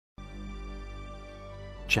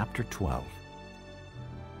Chapter 12.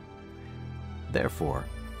 Therefore,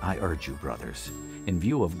 I urge you, brothers, in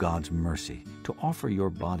view of God's mercy, to offer your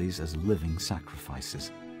bodies as living sacrifices,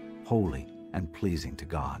 holy and pleasing to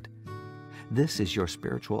God. This is your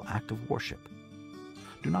spiritual act of worship.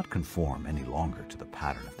 Do not conform any longer to the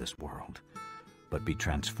pattern of this world, but be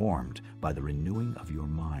transformed by the renewing of your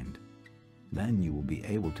mind. Then you will be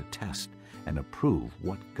able to test and approve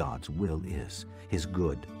what God's will is, His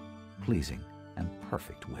good, pleasing, and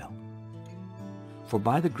perfect will. For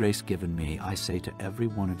by the grace given me, I say to every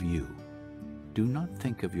one of you, do not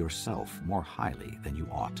think of yourself more highly than you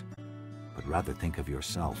ought, but rather think of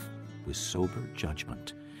yourself with sober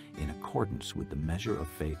judgment, in accordance with the measure of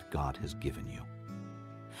faith God has given you.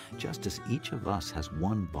 Just as each of us has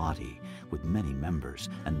one body with many members,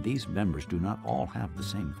 and these members do not all have the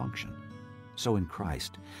same function, so in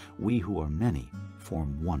Christ we who are many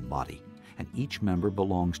form one body, and each member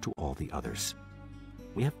belongs to all the others.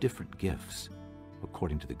 We have different gifts,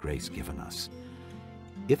 according to the grace given us.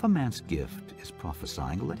 If a man's gift is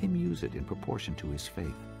prophesying, let him use it in proportion to his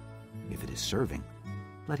faith. If it is serving,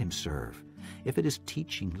 let him serve. If it is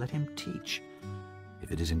teaching, let him teach.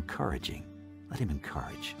 If it is encouraging, let him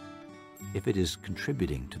encourage. If it is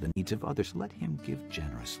contributing to the needs of others, let him give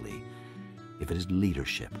generously. If it is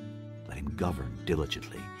leadership, let him govern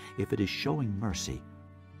diligently. If it is showing mercy,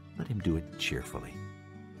 let him do it cheerfully.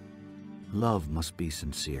 Love must be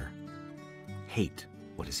sincere. Hate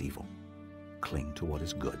what is evil. Cling to what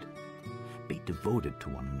is good. Be devoted to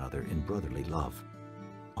one another in brotherly love.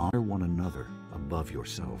 Honor one another above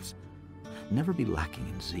yourselves. Never be lacking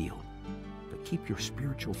in zeal, but keep your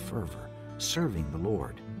spiritual fervor, serving the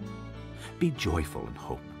Lord. Be joyful in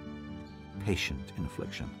hope, patient in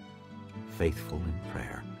affliction, faithful in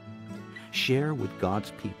prayer. Share with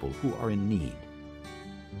God's people who are in need.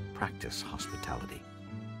 Practice hospitality.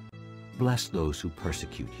 Bless those who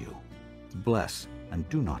persecute you. Bless and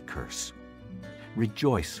do not curse.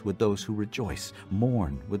 Rejoice with those who rejoice.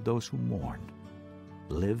 Mourn with those who mourn.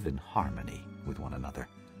 Live in harmony with one another.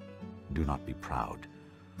 Do not be proud,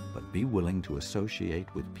 but be willing to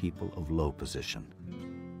associate with people of low position.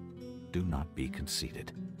 Do not be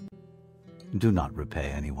conceited. Do not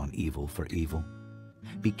repay anyone evil for evil.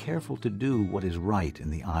 Be careful to do what is right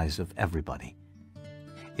in the eyes of everybody.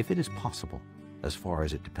 If it is possible, as far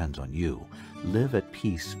as it depends on you, live at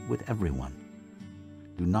peace with everyone.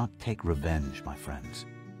 Do not take revenge, my friends,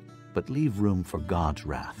 but leave room for God's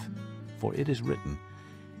wrath. For it is written,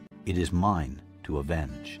 "It is mine to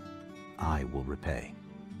avenge. I will repay,"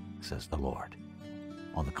 says the Lord.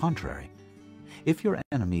 On the contrary, if your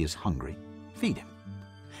enemy is hungry, feed him.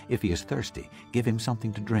 If he is thirsty, give him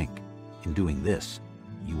something to drink. In doing this,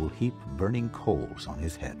 you will heap burning coals on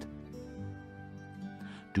his head.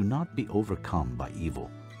 Do not be overcome by evil,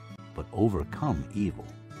 but overcome evil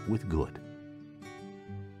with good.